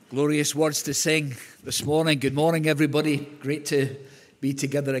Glorious words to sing this morning. Good morning, everybody. Great to be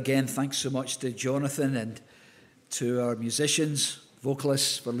together again. Thanks so much to Jonathan and to our musicians,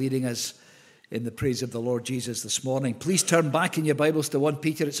 vocalists, for leading us in the praise of the Lord Jesus this morning. Please turn back in your Bibles to 1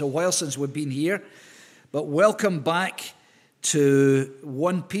 Peter. It's a while since we've been here, but welcome back to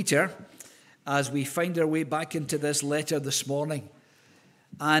 1 Peter as we find our way back into this letter this morning.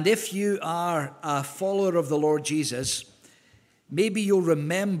 And if you are a follower of the Lord Jesus, maybe you'll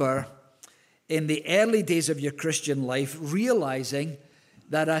remember in the early days of your Christian life realizing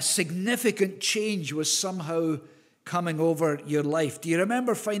that a significant change was somehow coming over your life. Do you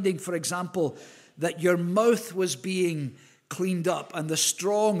remember finding, for example, that your mouth was being cleaned up and the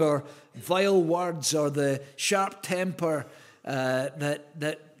strong or vile words or the sharp temper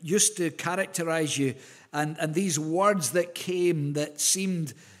that used to characterize you and these words that came that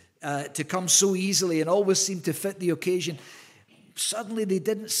seemed to come so easily and always seemed to fit the occasion, suddenly they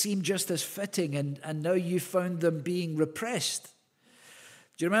didn't seem just as fitting, and now you found them being repressed.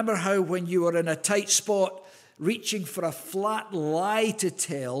 Do you remember how when you were in a tight spot, reaching for a flat lie to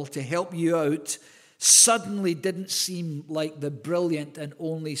tell to help you out, suddenly didn't seem like the brilliant and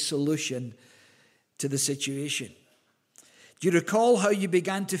only solution to the situation? Do you recall how you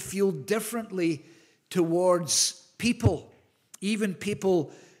began to feel differently towards people, even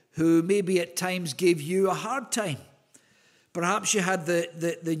people who maybe at times gave you a hard time? Perhaps you had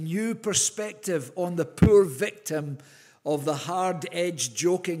the new perspective on the poor victim of the hard-edged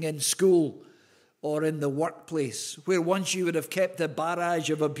joking in school or in the workplace, where once you would have kept the barrage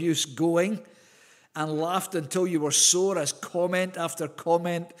of abuse going and laughed until you were sore as comment after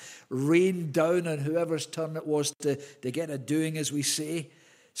comment rained down on whoever's turn it was to get a doing, as we say.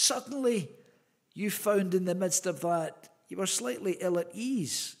 Suddenly, you found in the midst of that, you were slightly ill at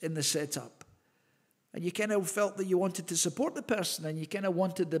ease in the setup. And you kind of felt that you wanted to support the person and you kind of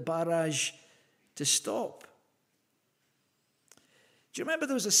wanted the barrage to stop. Do you remember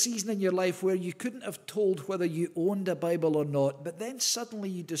there was a season in your life where you couldn't have told whether you owned a Bible or not, but then suddenly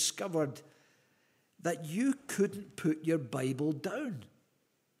you discovered that you couldn't put your Bible down?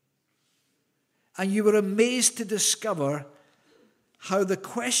 And you were amazed to discover how the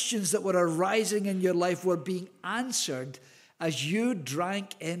questions that were arising in your life were being answered as you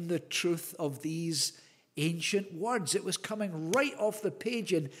drank in the truth of these ancient words. It was coming right off the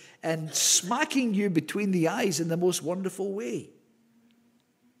page and smacking you between the eyes in the most wonderful way.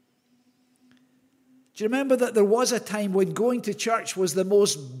 Do you remember that there was a time when going to church was the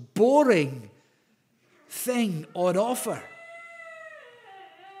most boring thing on offer?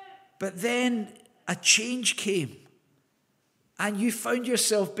 But then a change came. And you found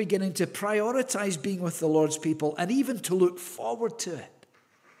yourself beginning to prioritize being with the Lord's people and even to look forward to it.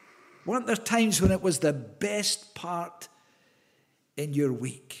 Weren't there times when it was the best part in your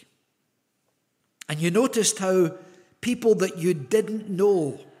week? And you noticed how people that you didn't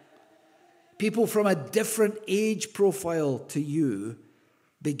know, people from a different age profile to you,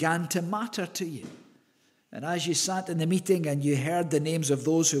 began to matter to you. And as you sat in the meeting and you heard the names of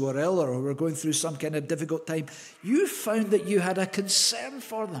those who were ill or who were going through some kind of difficult time, you found that you had a concern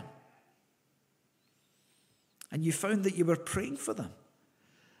for them. And you found that you were praying for them.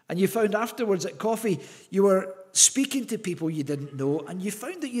 And you found afterwards at coffee, you were speaking to people you didn't know, and you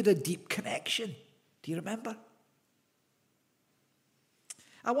found that you had a deep connection. Do you remember?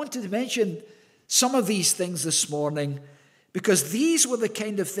 I wanted to mention some of these things this morning because these were the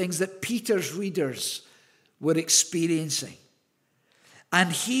kind of things that Peter's readers were experiencing.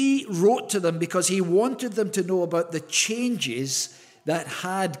 And he wrote to them because he wanted them to know about the changes that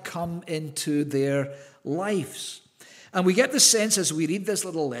had come into their lives. And we get the sense as we read this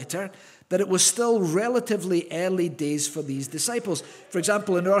little letter that it was still relatively early days for these disciples. For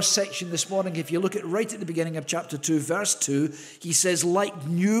example, in our section this morning, if you look at right at the beginning of chapter 2, verse 2, he says, like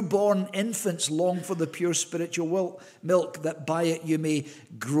newborn infants long for the pure spiritual milk, that by it you may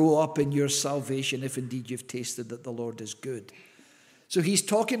grow up in your salvation, if indeed you've tasted that the Lord is good. So he's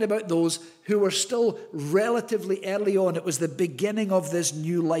talking about those who were still relatively early on. It was the beginning of this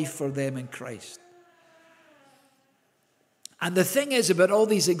new life for them in Christ. And the thing is about all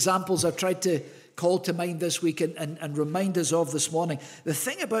these examples I've tried to call to mind this week and remind us of this morning, the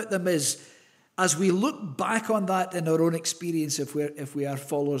thing about them is, as we look back on that in our own experience, if we are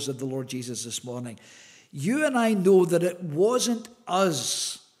followers of the Lord Jesus this morning, you and I know that it wasn't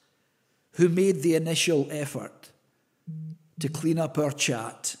us who made the initial effort to clean up our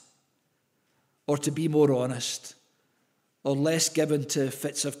chat or to be more honest or less given to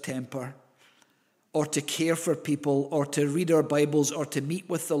fits of temper or to care for people or to read our Bibles or to meet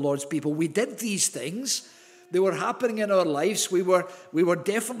with the Lord's people. We did these things They were happening in our lives. We were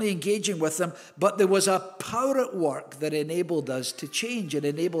definitely engaging with them, but there was a power at work that enabled us to change and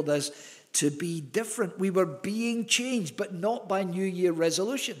enabled us to be different. We were being changed, but not by New Year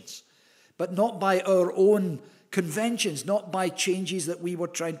resolutions, but not by our own conventions, not by changes that we were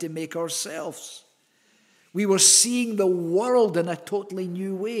trying to make ourselves. We were seeing the world in a totally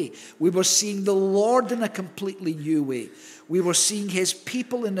new way. We were seeing the Lord in a completely new way. We were seeing his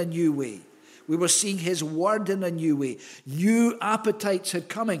people in a new way. We were seeing his word in a new way. New appetites had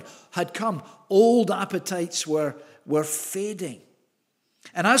come. Old appetites were fading.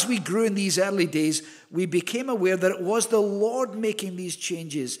 And as we grew in these early days, we became aware that it was the Lord making these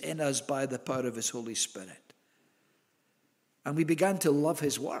changes in us by the power of his Holy Spirit. And we began to love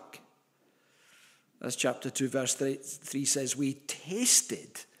his work. As chapter 2, verse 3 says, we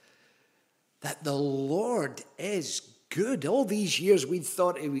tasted that the Lord is good. All these years we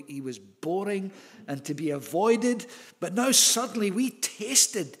thought he was boring and to be avoided, but now suddenly we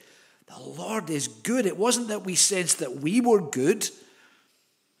tasted the Lord is good. It wasn't that we sensed that we were good,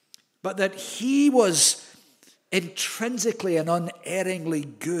 but that he was intrinsically and unerringly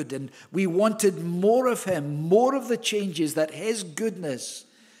good, and we wanted more of him, more of the changes that his goodness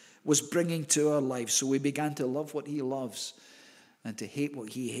was bringing to our lives. So we began to love what he loves and to hate what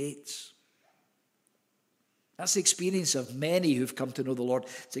he hates. That's the experience of many who've come to know the Lord.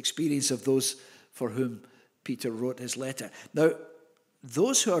 It's the experience of those for whom Peter wrote his letter. Now,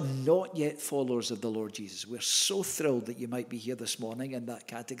 those who are not yet followers of the Lord Jesus, we're so thrilled that you might be here this morning in that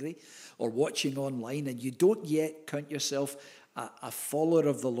category or watching online and you don't yet count yourself a follower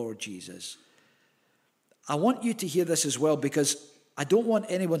of the Lord Jesus. I want you to hear this as well, because I don't want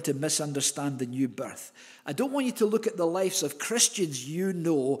anyone to misunderstand the new birth. I don't want you to look at the lives of Christians you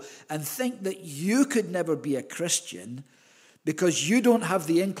know and think that you could never be a Christian because you don't have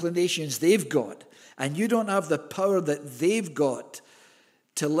the inclinations they've got and you don't have the power that they've got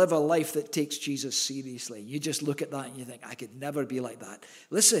to live a life that takes Jesus seriously. You just look at that and you think, I could never be like that.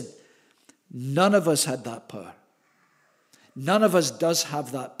 Listen, none of us had that power. None of us does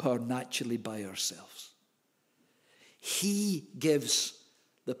have that power naturally by ourselves. He gives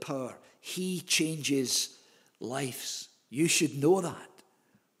the power. He changes lives. You should know that.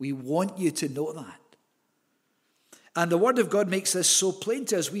 We want you to know that. And the Word of God makes this so plain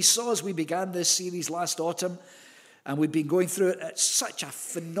to us. We saw as we began this series last autumn, and we've been going through it at such a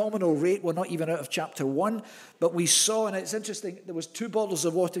phenomenal rate. We're not even out of chapter 1, but we saw, and it's interesting, there was 2 bottles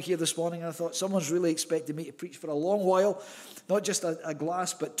of water here this morning, and I thought someone's really expecting me to preach for a long while. Not just a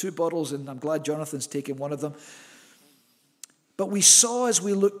glass, but 2 bottles, and I'm glad Jonathan's taken one of them. But we saw as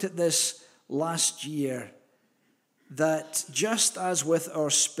we looked at this last year that just as with our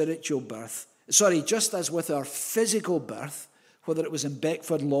just as with our physical birth, whether it was in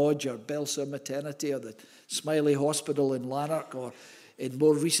Beckford Lodge or Belser Maternity or the Smiley Hospital in Lanark or in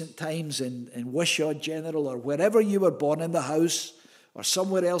more recent times in Wishaw General or wherever you were born in the house or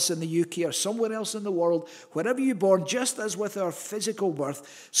somewhere else in the UK or somewhere else in the world, wherever you were born, just as with our physical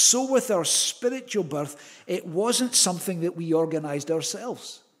birth, so with our spiritual birth, it wasn't something that we organized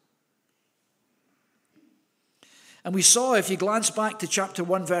ourselves. And we saw, if you glance back to chapter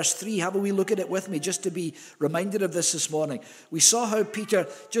 1, verse 3, have a wee look at it with me, just to be reminded of this morning. We saw how Peter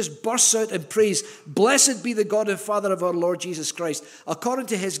just bursts out in praise. Blessed be the God and Father of our Lord Jesus Christ. According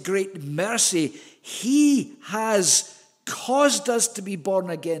to his great mercy, he has caused us to be born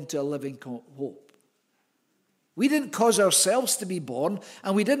again to a living hope. We didn't cause ourselves to be born,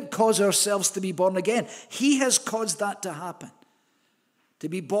 and we didn't cause ourselves to be born again. He has caused that to happen, to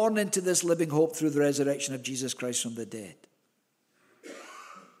be born into this living hope through the resurrection of Jesus Christ from the dead.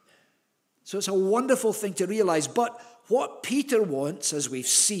 So it's a wonderful thing to realize. But what Peter wants, as we've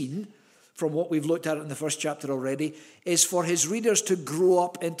seen from what we've looked at in the first chapter already, is for his readers to grow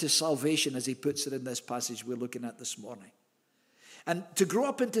up into salvation, as he puts it in this passage we're looking at this morning. And to grow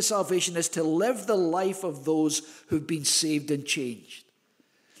up into salvation is to live the life of those who've been saved and changed,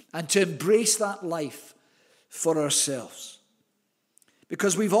 and to embrace that life for ourselves.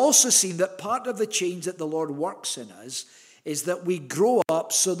 Because we've also seen that part of the change that the Lord works in us is that we grow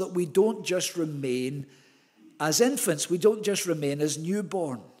up so that we don't just remain as infants. We don't just remain as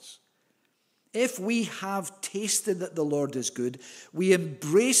newborns. If we have tasted that the Lord is good, we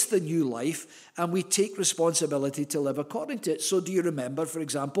embrace the new life and we take responsibility to live according to it. So do you remember, for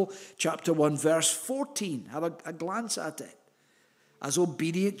example, chapter 1, verse 14? Have a glance at it. As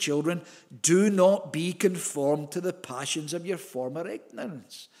obedient children, do not be conformed to the passions of your former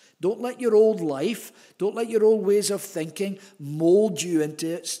ignorance. Don't let your old life, don't let your old ways of thinking mold you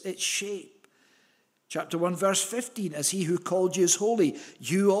into its shape. Chapter 1, verse 15, as he who called you is holy,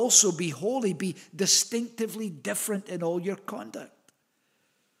 you also be holy, be distinctively different in all your conduct.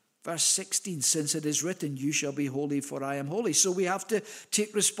 Verse 16, since it is written, you shall be holy, for I am holy. So we have to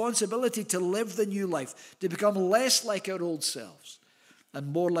take responsibility to live the new life, to become less like our old selves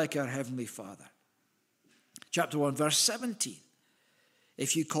and more like our Heavenly Father. Chapter 1, verse 17,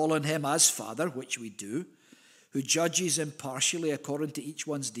 if you call on him as Father, which we do, who judges impartially according to each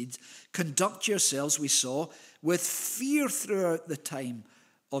one's deeds, conduct yourselves, we saw, with fear throughout the time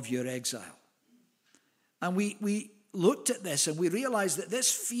of your exile. And we looked at this and we realized that this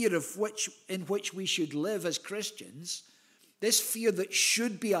fear in which we should live as Christians, this fear that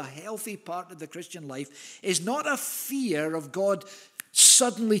should be a healthy part of the Christian life, is not a fear of God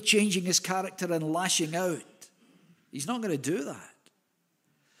suddenly changing his character and lashing out. He's not going to do that.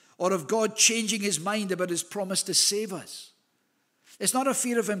 Or of God changing his mind about his promise to save us. It's not a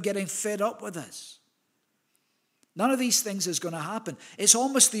fear of him getting fed up with us. None of these things is going to happen. It's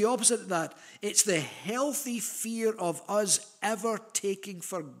almost the opposite of that. It's the healthy fear of us ever taking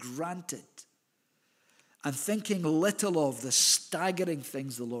for granted and thinking little of the staggering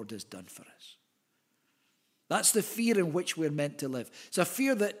things the Lord has done for us. That's the fear in which we're meant to live. It's a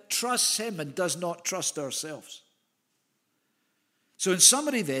fear that trusts him and does not trust ourselves. So in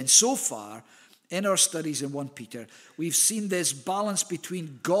summary then, so far in our studies in 1 Peter, we've seen this balance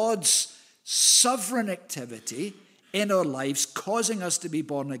between God's sovereign activity in our lives, causing us to be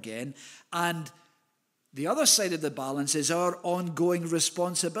born again, and the other side of the balance is our ongoing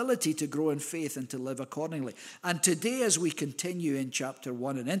responsibility to grow in faith and to live accordingly. And today, as we continue in chapter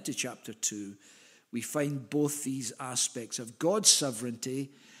 1 and into chapter 2, we find both these aspects of God's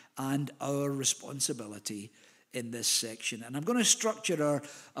sovereignty and our responsibility in this section. And I'm going to structure our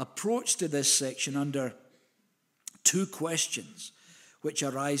approach to this section under two questions which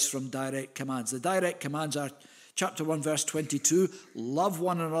arise from direct commands. The direct commands are chapter 1, verse 22, love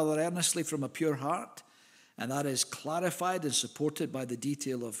one another earnestly from a pure heart. And that is clarified and supported by the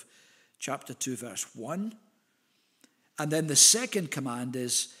detail of chapter 2, verse 1. And then the second command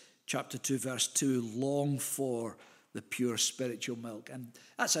is chapter 2, verse 2, long for the pure spiritual milk. And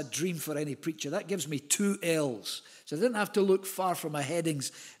that's a dream for any preacher. That gives me 2 L's. So I didn't have to look far for my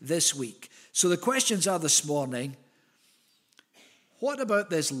headings this week. So the questions are this morning, what about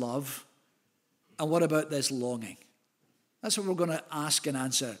this love? And what about this longing? That's what we're going to ask and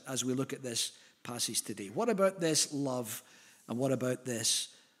answer as we look at this passage today. What about this love? And what about this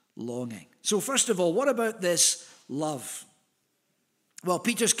longing? So first of all, what about this love? Well,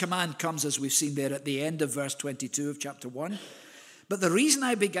 Peter's command comes, as we've seen there, at the end of verse 22 of chapter 1. But the reason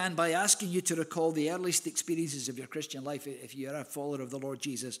I began by asking you to recall the earliest experiences of your Christian life, if you're a follower of the Lord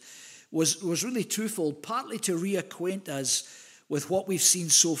Jesus, was really twofold. Partly to reacquaint us with what we've seen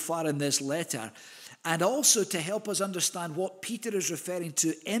so far in this letter, and also to help us understand what Peter is referring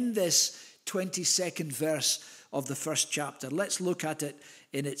to in this 22nd verse of the first chapter. Let's look at it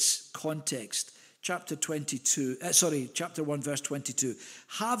in its context. Chapter 1, verse 22.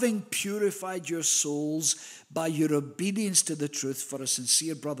 Having purified your souls by your obedience to the truth for a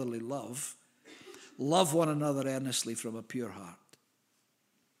sincere brotherly love, love one another earnestly from a pure heart.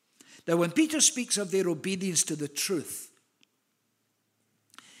 Now, when Peter speaks of their obedience to the truth,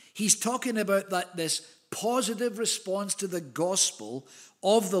 he's talking about this positive response to the gospel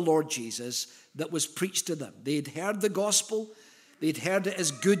of the Lord Jesus that was preached to them. They'd heard the gospel, they'd heard it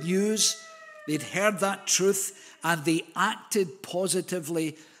as good news, they'd heard that truth, and they acted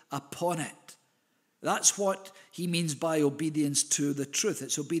positively upon it. That's what he means by obedience to the truth.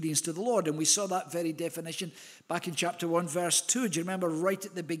 It's obedience to the Lord. And we saw that very definition back in chapter 1, verse 2. Do you remember right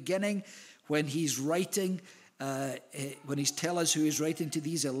at the beginning when he's writing, when he's telling us who he's writing to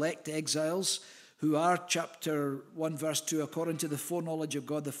these elect exiles, who are, chapter 1, verse 2, according to the foreknowledge of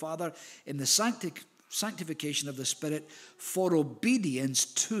God the Father, in the sanctification of the Spirit, for obedience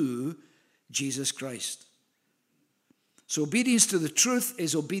to Jesus Christ. So obedience to the truth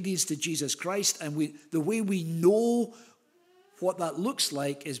is obedience to Jesus Christ, and the way we know what that looks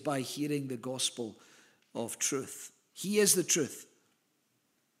like is by hearing the gospel of truth. He is the truth.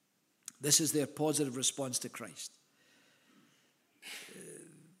 This is their positive response to Christ.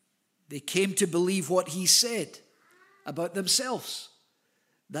 They came to believe what he said about themselves,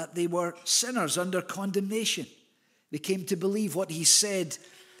 that they were sinners under condemnation. They came to believe what he said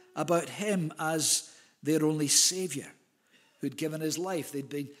about him as their only Savior, who'd given his life. They'd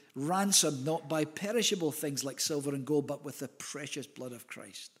been ransomed not by perishable things like silver and gold, but with the precious blood of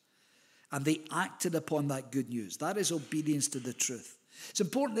Christ. And they acted upon that good news. That is obedience to the truth. It's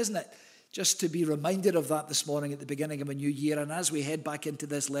important, isn't it, Just to be reminded of that this morning at the beginning of a new year, and as we head back into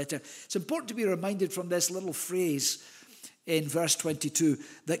this letter, it's important to be reminded from this little phrase in verse 22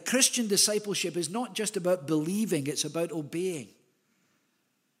 that Christian discipleship is not just about believing, it's about obeying.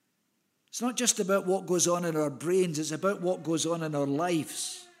 It's not just about what goes on in our brains, it's about what goes on in our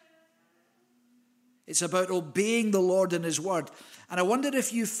lives. It's about obeying the Lord and his word. And I wonder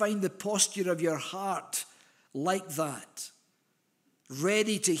if you find the posture of your heart like that,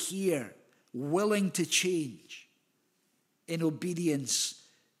 ready to hear, willing to change in obedience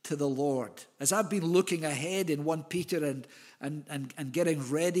to the Lord. As I've been looking ahead in 1 Peter and getting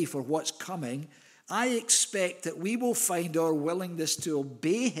ready for what's coming, I expect that we will find our willingness to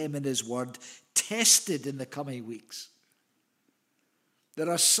obey him and his word tested in the coming weeks. There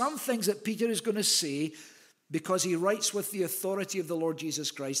are some things that Peter is going to say because he writes with the authority of the Lord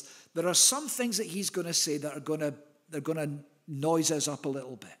Jesus Christ. There are some things that he's going to say that they're going to noise us up a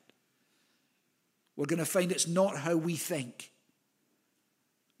little bit. We're going to find it's not how we think.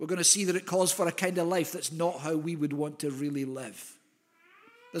 We're going to see that it calls for a kind of life that's not how we would want to really live.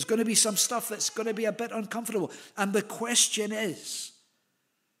 There's going to be some stuff that's going to be a bit uncomfortable. And the question is,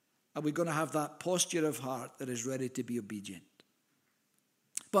 are we going to have that posture of heart that is ready to be obedient?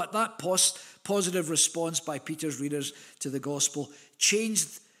 But that positive response by Peter's readers to the gospel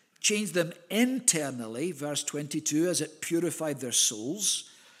changed them internally, verse 22, as it purified their souls.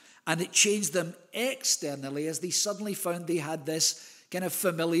 And it changed them externally as they suddenly found they had this kind of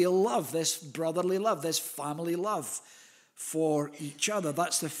familial love, this brotherly love, this family love for each other.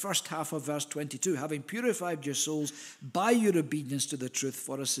 That's the first half of verse 22. Having purified your souls by your obedience to the truth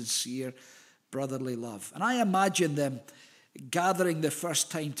for a sincere brotherly love. And I imagine them gathering the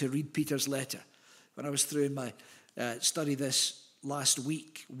first time to read Peter's letter. When I was through in my study this last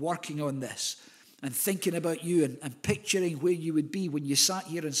week, working on this and thinking about you and picturing where you would be when you sat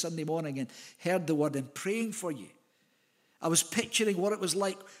here on Sunday morning and heard the word and praying for you. I was picturing what it was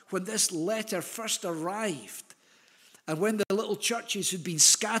like when this letter first arrived and when the little churches who'd been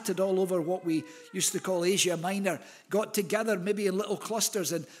scattered all over what we used to call Asia Minor got together maybe in little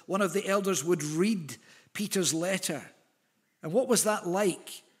clusters and one of the elders would read Peter's letter. And what was that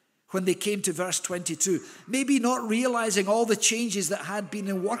like when they came to verse 22? Maybe not realizing all the changes that had been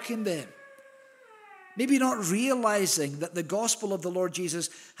in work in them. Maybe not realizing that the gospel of the Lord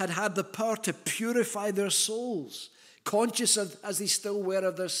Jesus had had the power to purify their souls, conscious of, as they still were,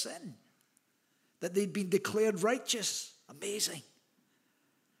 of their sin, that they'd been declared righteous. Amazing.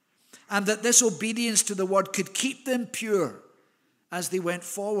 And that this obedience to the word could keep them pure as they went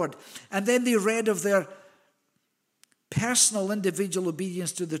forward. And then they read of their personal individual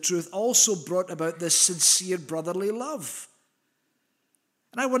obedience to the truth also brought about this sincere brotherly love.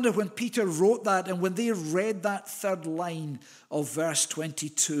 And I wonder when Peter wrote that and when they read that third line of verse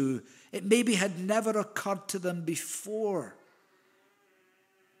 22, it maybe had never occurred to them before.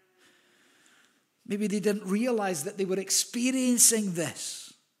 Maybe they didn't realize that they were experiencing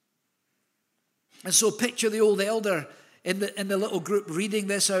this. And so picture the old elder in the little group reading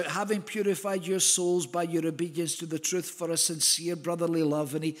this out, having purified your souls by your obedience to the truth for a sincere brotherly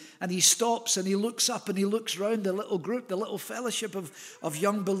love. And he stops and he looks up and he looks round the little group, the little fellowship of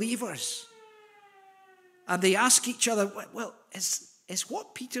young believers. And they ask each other, well, is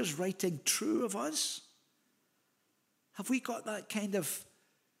what Peter's writing true of us? Have we got that kind of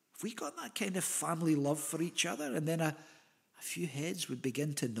family love for each other? And then a few heads would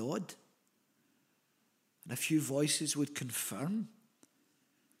begin to nod. And a few voices would confirm.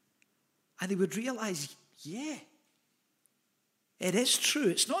 And they would realize, yeah, it is true.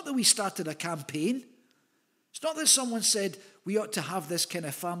 It's not that we started a campaign. It's not that someone said we ought to have this kind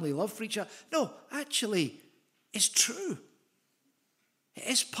of family love for each other. No, actually, it's true. It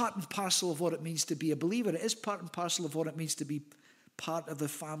is part and parcel of what it means to be a believer. It is part and parcel of what it means to be part of the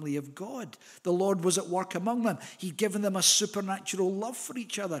family of God. The Lord was at work among them. He'd given them a supernatural love for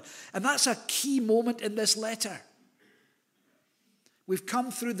each other. And that's a key moment in this letter. We've come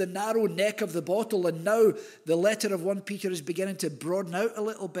through the narrow neck of the bottle, and now the letter of 1 Peter is beginning to broaden out a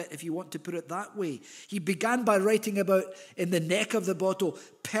little bit, if you want to put it that way. He began by writing about, in the neck of the bottle,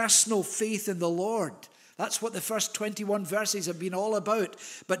 personal faith in the Lord. That's what the first 21 verses have been all about.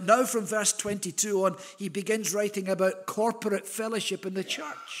 But now from verse 22 on, he begins writing about corporate fellowship in the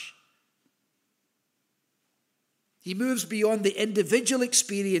church. He moves beyond the individual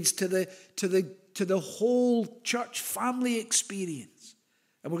experience to the whole church family experience.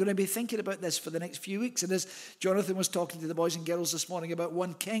 And we're going to be thinking about this for the next few weeks. And as Jonathan was talking to the boys and girls this morning about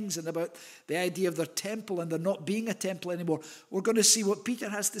 1 Kings and about the idea of their temple and there not being a temple anymore, we're going to see what Peter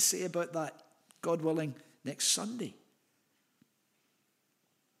has to say about that, God willing, next Sunday.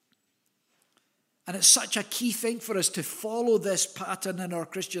 And it's such a key thing for us to follow this pattern in our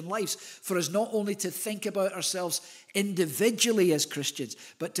Christian lives, for us not only to think about ourselves individually as Christians,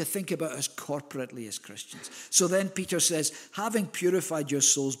 but to think about us corporately as Christians. So then Peter says, having purified your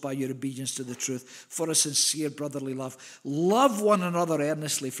souls by your obedience to the truth for a sincere brotherly love, love one another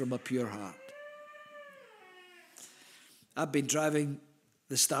earnestly from a pure heart. I've been driving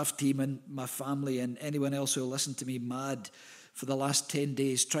the staff team and my family and anyone else who will listen to me mad for the last 10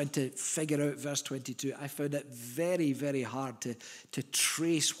 days trying to figure out verse 22. I found it very, very hard to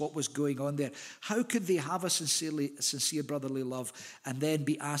trace what was going on there. How could they have a sincere brotherly love and then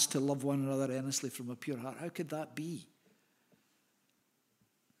be asked to love one another earnestly from a pure heart? How could that be?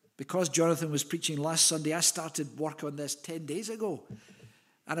 Because Jonathan was preaching last Sunday, I started work on this 10 days ago.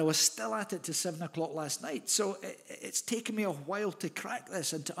 And I was still at it till 7 o'clock last night. So it's taken me a while to crack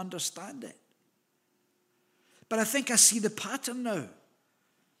this and to understand it. But I think I see the pattern now.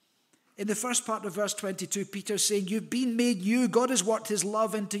 In the first part of verse 22, Peter's saying, you've been made new. God has worked his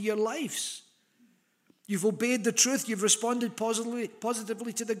love into your lives. You've obeyed the truth. You've responded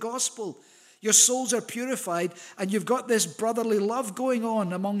positively to the gospel. Your souls are purified, and you've got this brotherly love going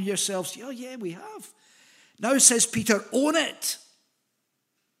on among yourselves. Oh, yeah, we have. Now says Peter, own it.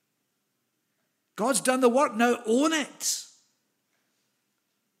 God's done the work. Now own it.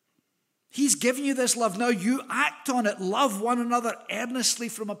 He's given you this love. Now you act on it. Love one another earnestly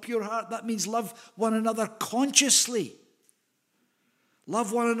from a pure heart. That means love one another consciously.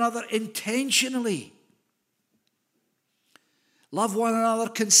 Love one another intentionally. Love one another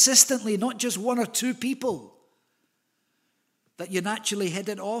consistently, not just one or two people that you naturally hit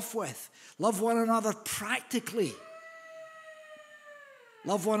it off with. Love one another practically.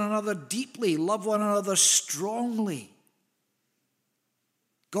 Love one another deeply. Love one another strongly.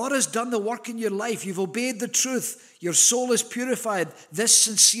 God has done the work in your life. You've obeyed the truth. Your soul is purified. This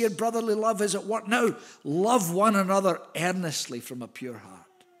sincere brotherly love is at work. Now, love one another earnestly from a pure heart.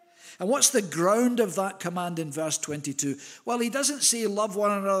 And what's the ground of that command in verse 22? Well, he doesn't say love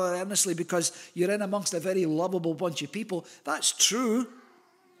one another earnestly because you're in amongst a very lovable bunch of people. That's true.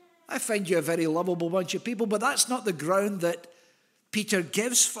 I find you a very lovable bunch of people, but that's not the ground that Peter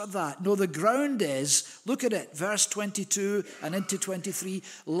gives for that. No, the ground is, look at it, verse 22 and into 23.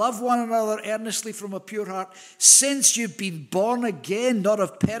 Love one another earnestly from a pure heart, since you've been born again, not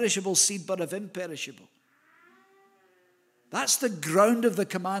of perishable seed, but of imperishable. That's the ground of the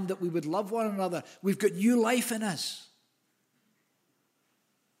command, that we would love one another. We've got new life in us.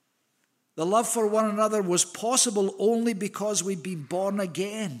 The love for one another was possible only because we'd been born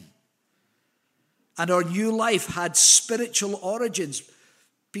again. And our new life had spiritual origins.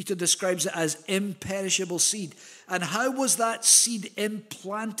 Peter describes it as imperishable seed. And how was that seed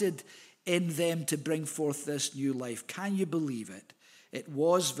implanted in them to bring forth this new life? Can you believe it? It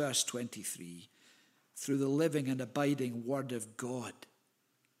was, verse 23, through the living and abiding word of God.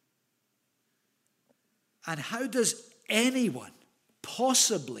 And how does anyone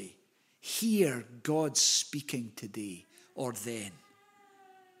possibly hear God speaking today or then?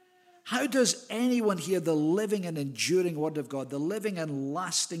 How does anyone hear the living and enduring word of God, the living and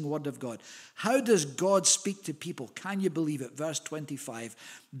lasting word of God? How does God speak to people? Can you believe it? Verse 25,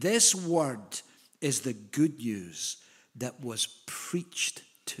 this word is the good news that was preached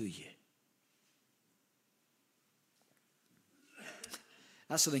to you.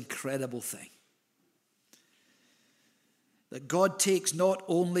 That's an incredible thing. That God takes not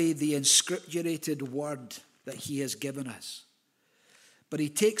only the inscripturated word that he has given us, but he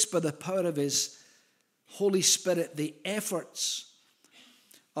takes by the power of his Holy Spirit the efforts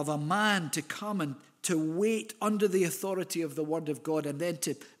of a man to come and to wait under the authority of the word of God, and then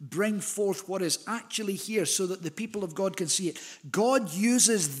to bring forth what is actually here so that the people of God can see it. God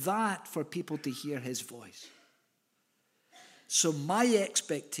uses that for people to hear his voice. So my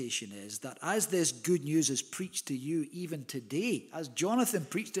expectation is that as this good news is preached to you even today, as Jonathan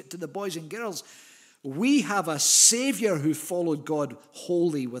preached it to the boys and girls, we have a Savior who followed God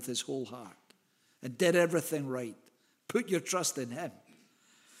wholly with his whole heart and did everything right. Put your trust in him.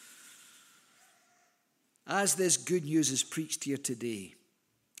 As this good news is preached here today,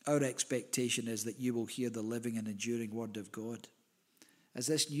 our expectation is that you will hear the living and enduring word of God. As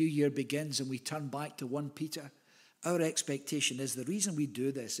this new year begins and we turn back to 1 Peter, our expectation is the reason we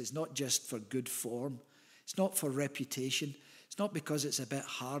do this is not just for good form. It's not for reputation. It's not because it's a bit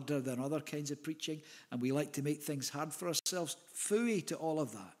harder than other kinds of preaching and we like to make things hard for ourselves. Phooey to all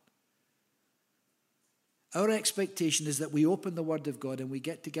of that. Our expectation is that we open the word of God and we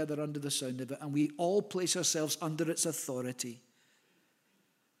get together under the sound of it and we all place ourselves under its authority.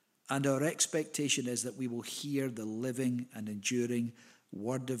 And our expectation is that we will hear the living and enduring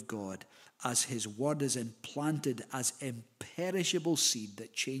word of God, as his word is implanted as imperishable seed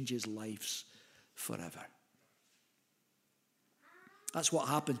that changes lives forever. That's what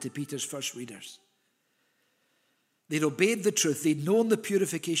happened to Peter's first readers. They'd obeyed the truth. They'd known the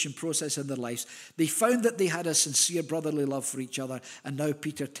purification process in their lives. They found that they had a sincere brotherly love for each other. And now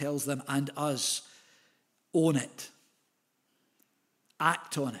Peter tells them and us, own it.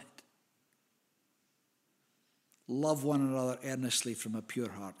 Act on it. Love one another earnestly from a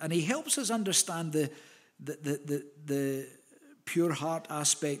pure heart. And he helps us understand the pure heart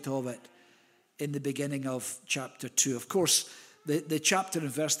aspect of it in the beginning of chapter 2. Of course, the chapter and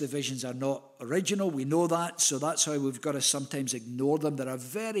verse divisions are not original. We know that, so that's how we've got to sometimes ignore them. They're a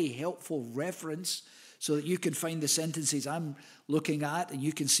very helpful reference so that you can find the sentences I'm looking at and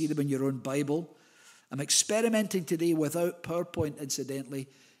you can see them in your own Bible. I'm experimenting today without PowerPoint, incidentally.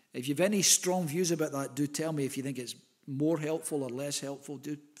 If you have any strong views about that, do tell me if you think it's more helpful or less helpful.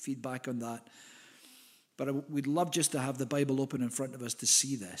 Do feedback on that. But we'd love just to have the Bible open in front of us to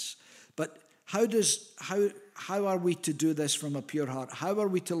see this. But how are we to do this from a pure heart? How are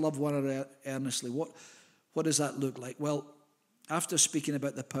we to love one another earnestly? What does that look like? Well, after speaking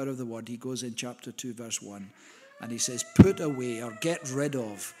about the power of the word, he goes in chapter 2, verse 1, and he says, put away or get rid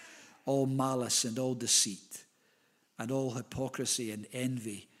of all malice and all deceit and all hypocrisy and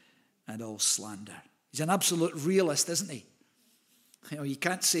envy and all slander. He's an absolute realist, isn't he? You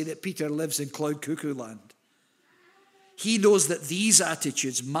can't say that Peter lives in cloud cuckoo land. He knows that these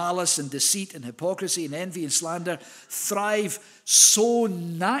attitudes, malice and deceit and hypocrisy and envy and slander, thrive so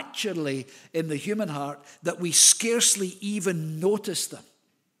naturally in the human heart that we scarcely even notice them.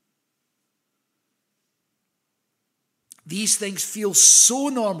 These things feel so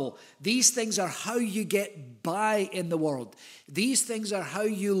normal. These things are how you get by in the world. These things are how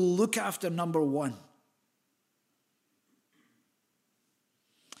you look after number one.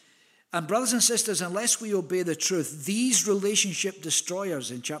 And brothers and sisters, unless we obey the truth, these relationship destroyers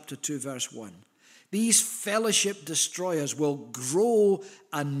in chapter 2, verse 1, these fellowship destroyers will grow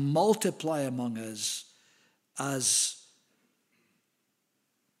and multiply among us as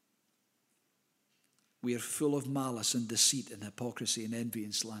we are full of malice and deceit and hypocrisy and envy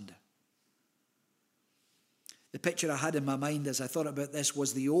and slander. The picture I had in my mind as I thought about this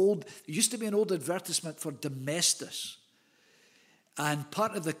was there used to be an old advertisement for Domestos. And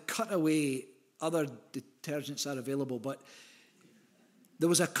part of the cutaway, other detergents are available, but there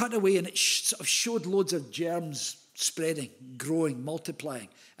was a cutaway and it sort of showed loads of germs spreading, growing, multiplying.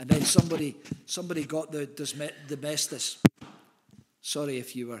 And then somebody got the Domestos. Sorry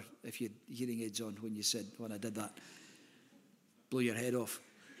if you had hearing aids on when I did that. Blow your head off.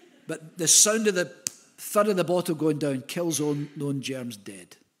 But the sound of the third of the bottle going down kills all known germs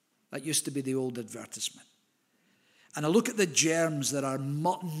dead. That used to be the old advertisement. And I look at the germs that are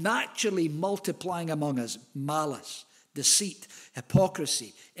naturally multiplying among us: malice, deceit,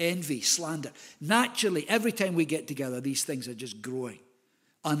 hypocrisy, envy, slander. Naturally, every time we get together, these things are just growing,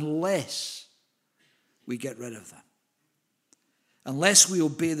 unless we get rid of them, unless we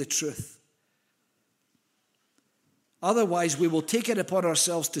obey the truth. Otherwise, we will take it upon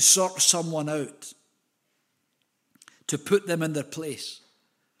ourselves to sort someone out, to put them in their place,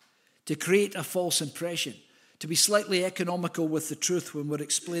 to create a false impression, to be slightly economical with the truth when we're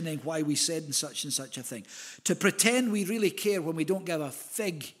explaining why we said and such a thing, to pretend we really care when we don't give a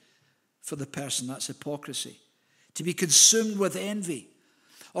fig for the person. That's hypocrisy. To be consumed with envy,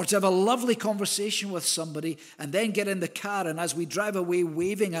 or to have a lovely conversation with somebody and then get in the car, and as we drive away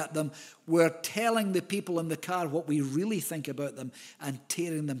waving at them, we're telling the people in the car what we really think about them and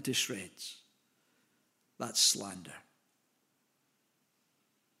tearing them to shreds. That's slander.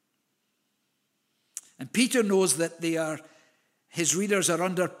 And Peter knows that his readers are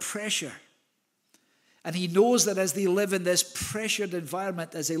under pressure. And he knows that as they live in this pressured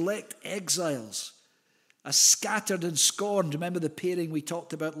environment, as elect exiles, as scattered and scorned, remember the pairing we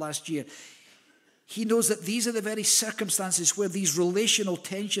talked about last year, he knows that these are the very circumstances where these relational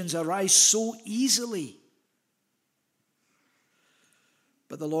tensions arise so easily.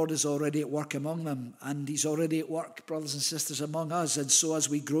 But the Lord is already at work among them, and he's already at work, brothers and sisters, among us. And so as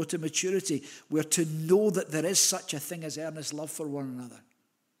we grow to maturity, we're to know that there is such a thing as earnest love for one another.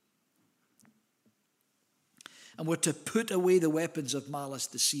 And we're to put away the weapons of malice,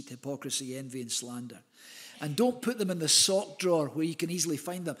 deceit, hypocrisy, envy, and slander. And don't put them in the sock drawer where you can easily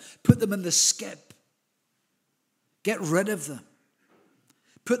find them. Put them in the skip. Get rid of them.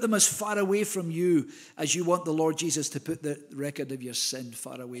 Put them as far away from you as you want the Lord Jesus to put the record of your sin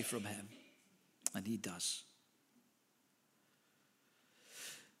far away from him. And he does.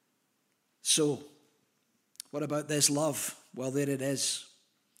 So, what about this love? Well, there it is.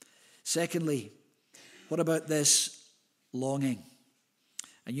 Secondly, what about this longing?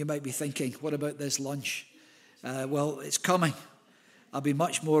 And you might be thinking, what about this lunch? Well, it's coming. I'll be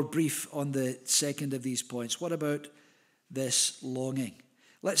much more brief on the second of these points. What about this longing?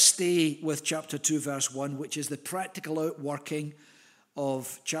 Let's stay with chapter 2, verse 1, which is the practical outworking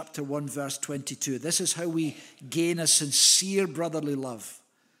of chapter 1, verse 22. This is how we gain a sincere brotherly love.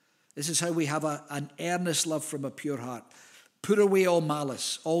 This is how we have an earnest love from a pure heart. Put away all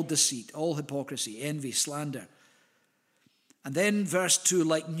malice, all deceit, all hypocrisy, envy, slander. And then verse 2,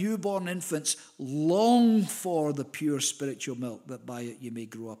 like newborn infants, long for the pure spiritual milk, that by it you may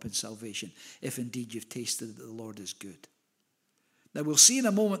grow up in salvation, if indeed you've tasted that the Lord is good. Now we'll see in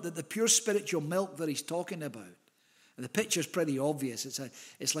a moment that the pure spiritual milk that he's talking about, and the picture's pretty obvious,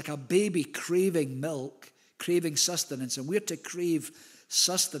 it's like a baby craving milk, craving sustenance, and we're to crave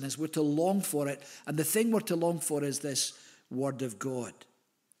sustenance, we're to long for it, and the thing we're to long for is this Word of God.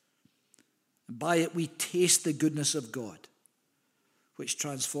 And by it we taste the goodness of God, which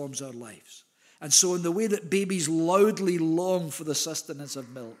transforms our lives. And so in the way that babies loudly long for the sustenance of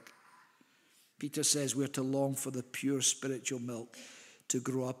milk, Peter says we're to long for the pure spiritual milk to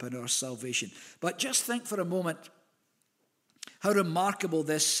grow up in our salvation. But just think for a moment how remarkable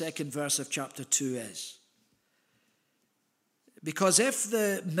this second verse of chapter 2 is. Because if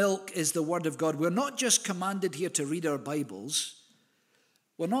the milk is the Word of God, we're not just commanded here to read our Bibles.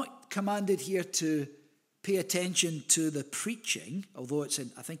 We're not commanded here to pay attention to the preaching, although I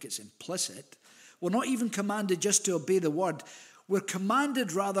think it's implicit. We're not even commanded just to obey the Word. We're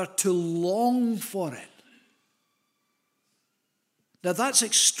commanded rather to long for it. Now that's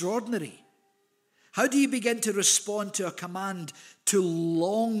extraordinary. How do you begin to respond to a command to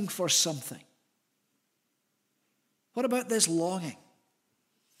long for something? What about this longing?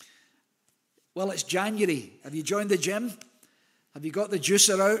 Well, it's January. Have you joined the gym? Have you got the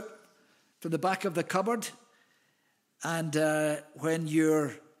juicer out from the back of the cupboard? And when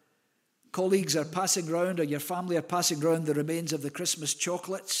your colleagues are passing around or your family are passing around the remains of the Christmas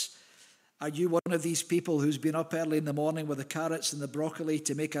chocolates, are you one of these people who's been up early in the morning with the carrots and the broccoli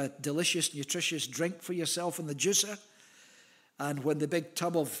to make a delicious, nutritious drink for yourself in the juicer? And when the big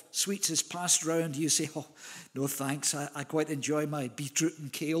tub of sweets is passed round, you say, oh, no thanks, I quite enjoy my beetroot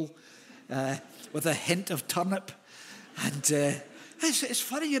and kale with a hint of turnip. And it's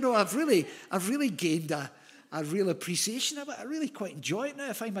funny, you know, I've really gained a real appreciation of it. I really quite enjoy it now.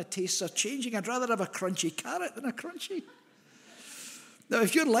 I find my tastes are changing. I'd rather have a crunchy carrot than a crunchy. Now,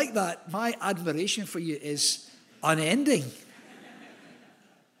 if you're like that, my admiration for you is unending.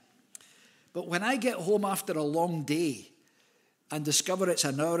 But when I get home after a long day and discover it's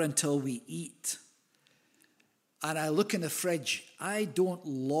an hour until we eat, and I look in the fridge, I don't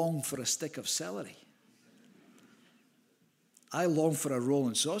long for a stick of celery. I long for a roll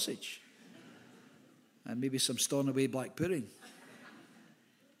and sausage and maybe some Stornoway black pudding.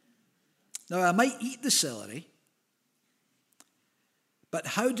 Now, I might eat the celery, but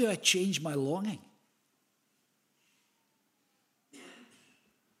how do I change my longing?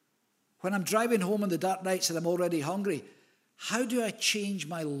 When I'm driving home on the dark nights and I'm already hungry, how do I change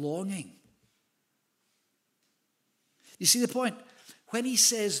my longing? You see the point? When he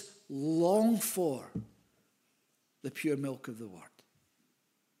says, long for the pure milk of the Word.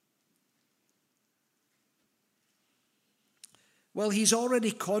 Well, he's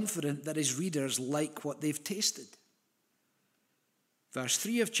already confident that his readers like what they've tasted. Verse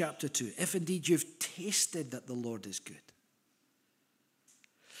 3 of chapter 2, if indeed you've tasted that the Lord is good.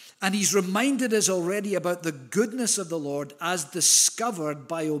 And he's reminded us already about the goodness of the Lord as discovered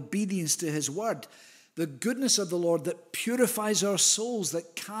by obedience to his word. The goodness of the Lord that purifies our souls,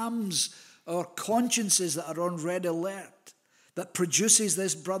 that calms our consciences that are on red alert, that produces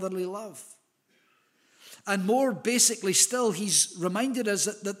this brotherly love. And more basically still, he's reminded us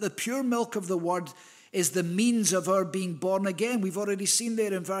that the pure milk of the word is the means of our being born again. We've already seen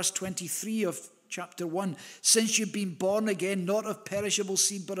there in verse 23 of chapter 1, since you've been born again, not of perishable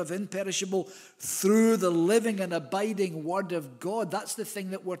seed, but of imperishable, through the living and abiding word of God. That's the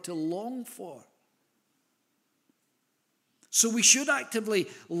thing that we're to long for. So we should actively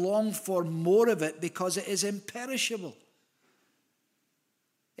long for more of it because it is imperishable.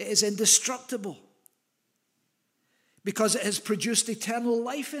 It is indestructible. Because it has produced eternal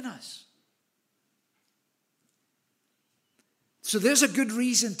life in us. So there's a good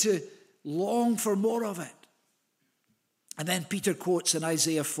reason to long for more of it. And then Peter quotes in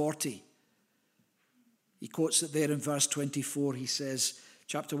Isaiah 40. He quotes it there in verse 24. He says,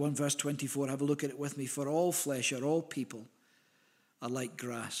 chapter 1, verse 24, have a look at it with me. For all flesh or all people are like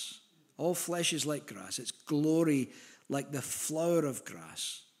grass. All flesh is like grass. Its glory like the flower of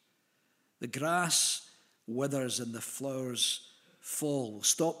grass. The grass withers and the flowers fall. We'll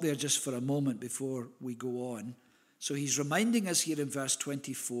stop there just for a moment before we go on. So he's reminding us here in verse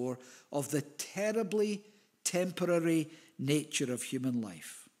 24 of the terribly temporary nature of human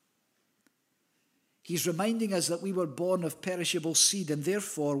life. He's reminding us that we were born of perishable seed, and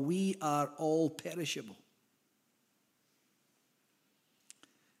therefore we are all perishable.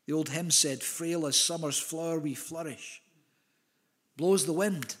 The old hymn said, "Frail as summer's flower we flourish. Blows the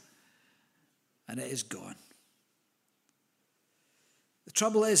wind, and it is gone." The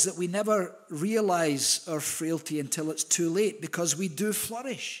trouble is that we never realize our frailty until it's too late, because we do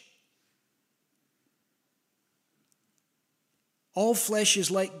flourish. All flesh is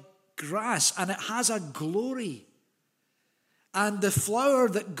like grass, and it has a glory. And the flower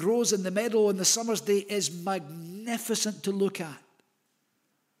that grows in the meadow on the summer's day is magnificent to look at.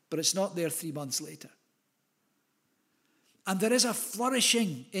 But it's not there 3 months later. And there is a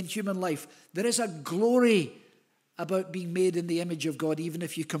flourishing in human life. There is a glory about being made in the image of God, even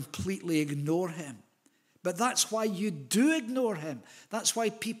if you completely ignore him. But that's why you do ignore him. That's why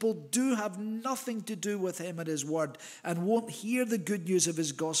people do have nothing to do with him and his word and won't hear the good news of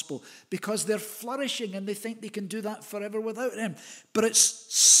his gospel, because they're flourishing and they think they can do that forever without him. But it's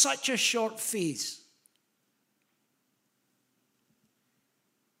such a short phase.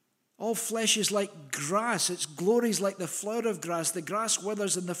 All flesh is like grass. Its glory is like the flower of grass. The grass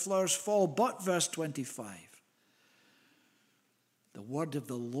withers and the flowers fall. But, verse 25, the word of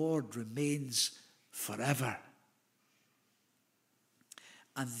the Lord remains forever.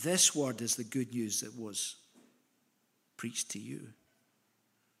 And this word is the good news that was preached to you.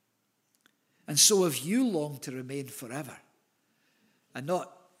 And so if you long to remain forever, and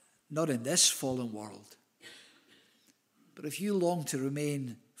not in this fallen world, but if you long to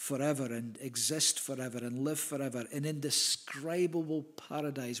remain forever and exist forever and live forever in indescribable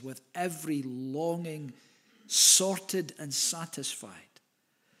paradise with every longing sorted and satisfied,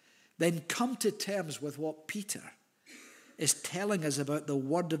 then come to terms with what Peter is telling us about the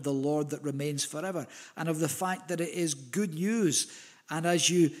word of the Lord that remains forever, and of the fact that it is good news. And as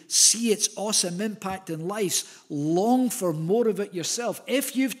you see its awesome impact in lives, long for more of it yourself.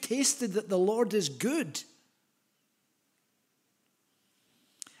 If you've tasted that the Lord is good,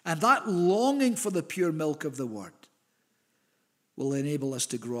 and that longing for the pure milk of the word will enable us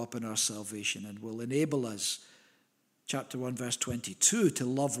to grow up in our salvation, and will enable us, chapter 1, verse 22, to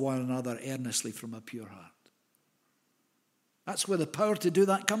love one another earnestly from a pure heart. That's where the power to do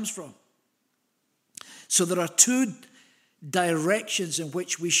that comes from. So there are two directions in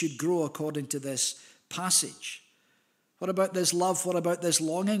which we should grow according to this passage. What about this love? What about this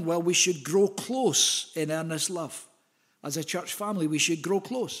longing? Well, we should grow close in earnest love. As a church family, we should grow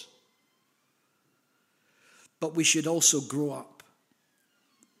close. But we should also grow up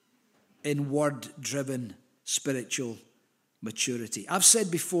in word-driven spiritual maturity. I've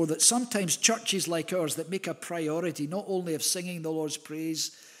said before that sometimes churches like ours that make a priority not only of singing the Lord's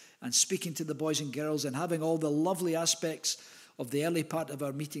praise and speaking to the boys and girls and having all the lovely aspects of the early part of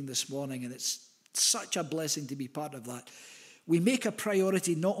our meeting this morning, and it's such a blessing to be part of that. We make a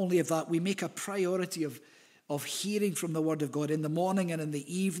priority not only of that, we make a priority of hearing from the word of God in the morning and in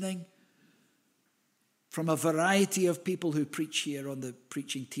the evening, from a variety of people who preach here on the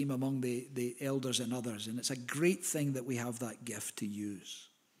preaching team among the elders and others. And it's a great thing that we have that gift to use.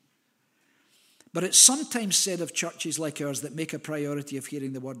 But it's sometimes said of churches like ours that make a priority of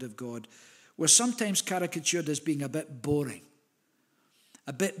hearing the word of God, we're sometimes caricatured as being a bit boring,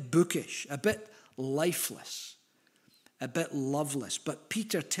 a bit bookish, a bit lifeless, a bit loveless. But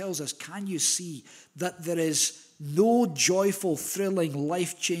Peter tells us, can you see that there is no joyful, thrilling,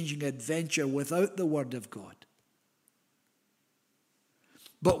 life-changing adventure without the word of God?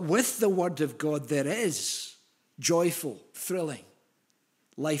 But with the word of God, there is joyful, thrilling,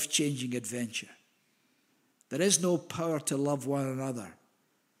 life-changing adventure. There is no power to love one another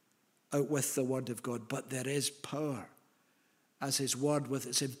out with the word of God, but there is power as his word with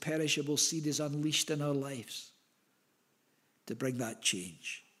its imperishable seed is unleashed in our lives to bring that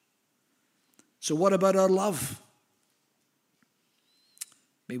change. So what about our love?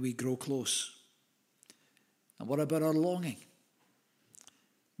 May we grow close. And what about our longing?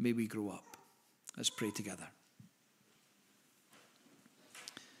 May we grow up. Let's pray together.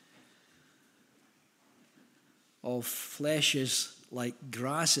 All flesh is like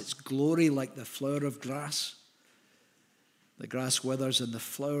grass, its glory like the flower of grass. The grass withers and the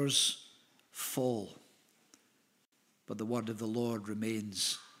flowers fall, but the word of the Lord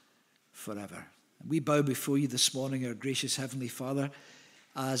remains forever. And we bow before you this morning, our gracious Heavenly Father,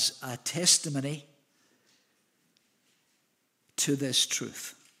 as a testimony to this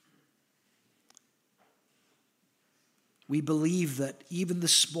truth. We believe that even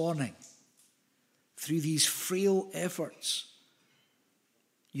this morning, through these frail efforts,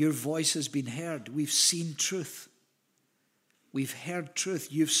 your voice has been heard. We've seen truth. We've heard truth.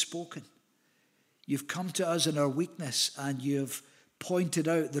 You've spoken. You've come to us in our weakness, and you've pointed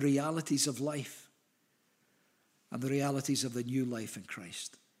out the realities of life and the realities of the new life in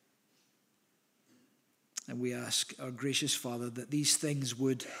Christ. And we ask our gracious Father that these things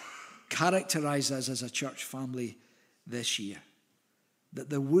would characterize us as a church family this year, that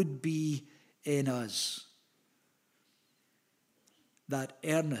there would be in us that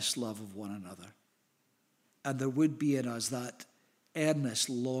earnest love of one another, and there would be in us that earnest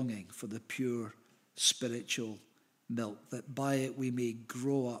longing for the pure spiritual milk, that by it we may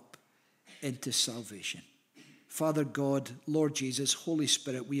grow up into salvation. Father God, Lord Jesus, Holy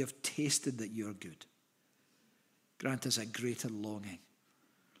Spirit, we have tasted that you are good. Grant us a greater longing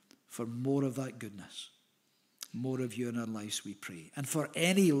for more of that goodness, more of you in our lives, we pray. And for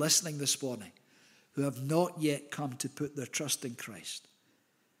any listening this morning who have not yet come to put their trust in Christ,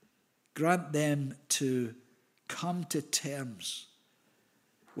 grant them to come to terms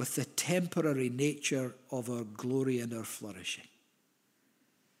with the temporary nature of our glory and our flourishing.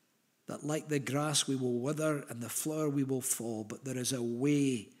 That like the grass we will wither and the flower we will fall, but there is a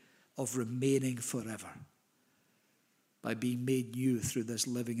way of remaining forever by being made new through this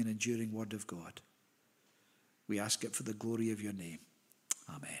living and enduring word of God. We ask it for the glory of your name.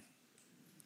 Amen.